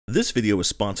This video was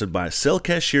sponsored by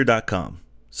sellcashier.com.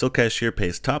 Sellcashier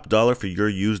pays top dollar for your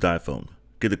used iPhone.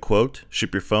 Get a quote,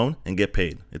 ship your phone, and get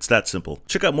paid. It's that simple.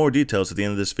 Check out more details at the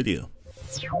end of this video.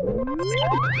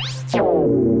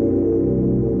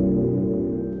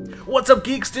 What's up,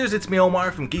 Geeksters? It's me,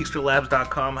 Omar from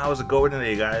GeeksterLabs.com. How's it going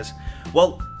today, guys?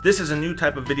 Well, this is a new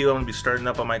type of video I'm going to be starting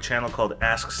up on my channel called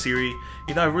Ask Siri.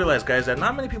 You know, I realized, guys, that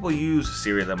not many people use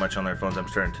Siri that much on their phones. I'm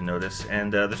starting to notice.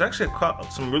 And there's actually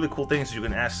some really cool things you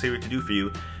can ask Siri to do for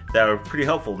you that are pretty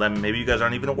helpful that maybe you guys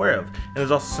aren't even aware of. And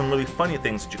there's also some really funny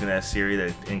things that you can ask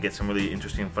Siri and get some really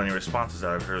interesting, funny responses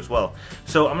out of her as well.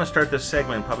 So I'm going to start this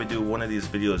segment and probably do one of these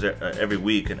videos every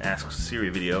week, an Ask Siri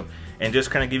video, and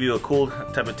just kind of give you a cool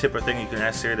type of tip or thing you can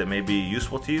ask Siri that may be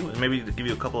useful to you, and maybe to give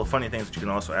you a couple of funny things that you can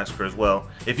also ask her as well.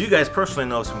 If you guys personally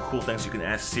know some cool things you can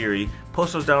ask Siri,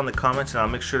 post those down in the comments and I'll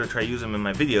make sure to try to use them in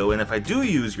my video. And if I do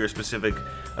use your specific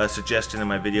suggestion in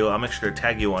my video, I'll make sure to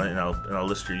tag you on it, and I'll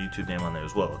list your YouTube name on there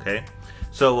as well, okay?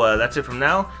 So that's it from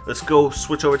now. Let's go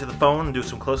switch over to the phone and do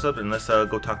some close-up, and let's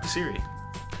go talk to Siri.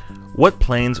 What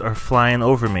planes are flying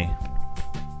over me?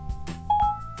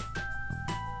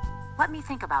 Let me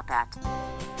think about that.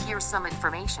 Here's some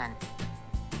information.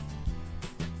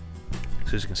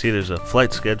 So as you can see, there's a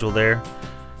flight schedule there.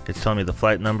 It's telling me the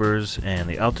flight numbers and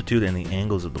the altitude and the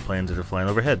angles of the planes that are flying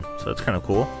overhead. So that's kind of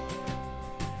cool.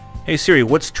 Hey Siri,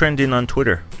 what's trending on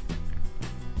Twitter?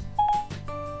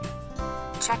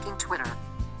 Checking Twitter.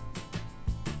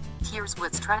 Here's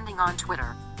what's trending on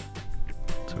Twitter.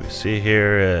 So we see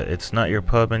here, it's not your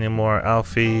pub anymore,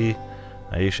 Alfie.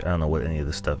 I don't know what any of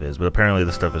this stuff is, but apparently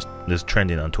this stuff is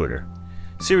trending on Twitter.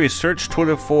 Siri, search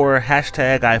Twitter for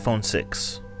 #iPhone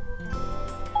 6.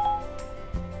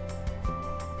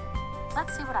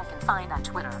 Let's see what I can find on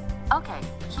Twitter. Okay,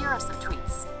 here are some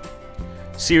tweets.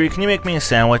 Siri, can you make me a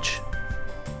sandwich?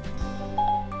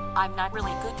 I'm not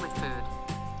really good with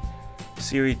food.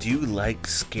 Siri, do you like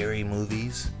scary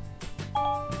movies?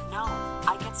 No,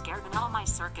 I get scared when all my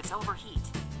circuits overheat.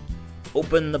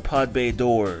 Open the pod bay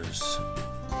doors.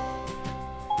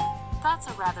 That's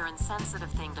a rather insensitive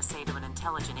thing to say to an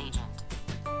intelligent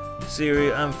agent.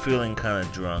 Siri, I'm feeling kind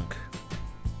of drunk.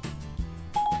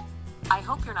 I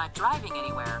hope you're not driving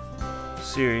anywhere.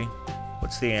 Siri,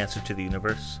 what's the answer to the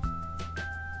universe?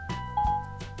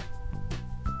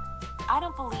 I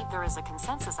don't believe there is a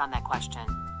consensus on that question.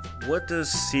 What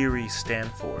does Siri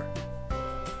stand for?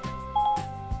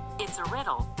 It's a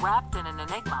riddle, wrapped in an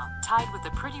enigma, tied with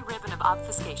a pretty ribbon of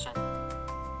obfuscation.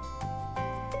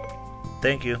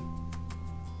 Thank you.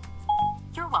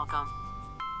 You're welcome.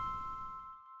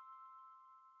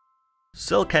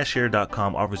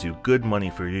 Sellcashier.com offers you good money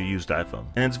for your used iPhone,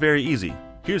 and it's very easy.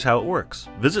 Here's how it works.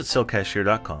 Visit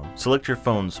Sellcashier.com, select your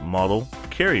phone's model,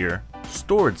 carrier,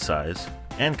 storage size,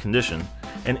 and condition,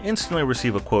 and instantly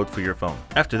receive a quote for your phone.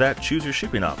 After that, choose your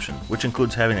shipping option, which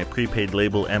includes having a prepaid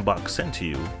label and box sent to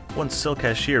you. Once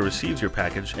Sellcashier receives your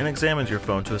package and examines your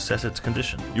phone to assess its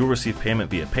condition, you'll receive payment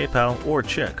via PayPal or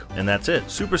check, and that's it.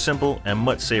 Super simple and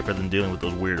much safer than dealing with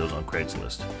those weirdos on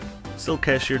Craigslist.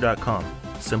 Sellcashier.com.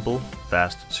 Simple,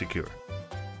 fast, secure.